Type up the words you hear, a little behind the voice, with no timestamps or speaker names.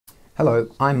Hello,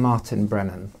 I'm Martin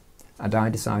Brennan and I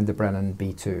designed the Brennan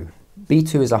B2.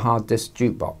 B2 is a hard disk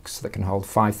jukebox that can hold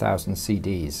 5,000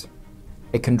 CDs.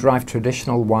 It can drive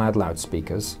traditional wired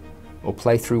loudspeakers or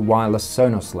play through wireless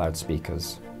Sonos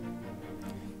loudspeakers.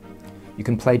 You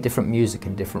can play different music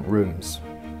in different rooms.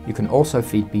 You can also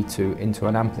feed B2 into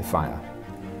an amplifier.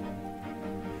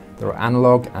 There are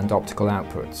analog and optical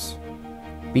outputs.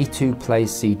 B2 plays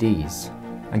CDs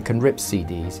and can rip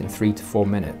CDs in 3 to 4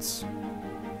 minutes.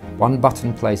 One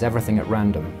button plays everything at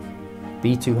random.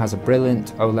 B2 has a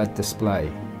brilliant OLED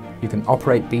display. You can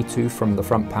operate B2 from the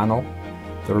front panel,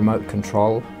 the remote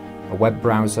control, a web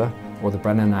browser or the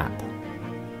Brennan app.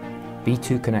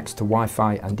 B2 connects to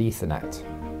Wi-Fi and Ethernet.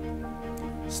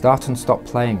 Start and stop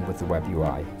playing with the web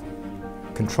UI.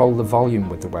 Control the volume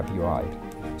with the web UI.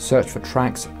 Search for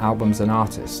tracks, albums and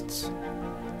artists.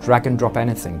 Drag and drop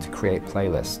anything to create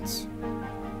playlists.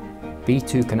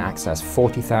 B2 can access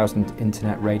 40,000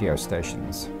 internet radio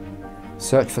stations.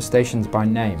 Search for stations by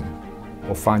name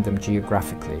or find them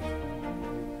geographically.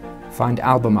 Find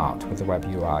album art with the web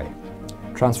UI.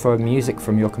 Transfer music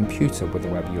from your computer with the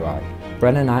web UI.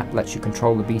 Brennan app lets you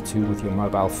control the B2 with your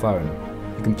mobile phone.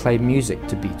 You can play music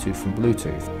to B2 from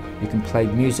Bluetooth. You can play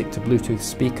music to Bluetooth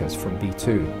speakers from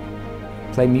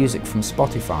B2. Play music from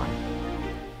Spotify.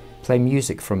 Play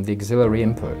music from the auxiliary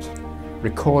input.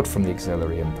 Record from the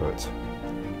auxiliary input.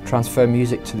 Transfer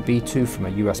music to the B2 from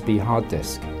a USB hard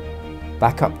disk.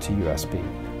 Back up to USB.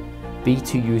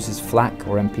 B2 uses FLAC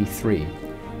or MP3.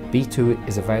 B2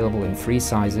 is available in 3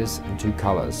 sizes and 2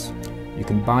 colors. You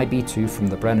can buy B2 from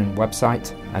the Brennan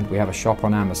website and we have a shop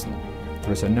on Amazon.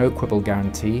 There is a no quibble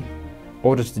guarantee.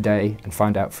 Order today and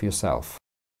find out for yourself.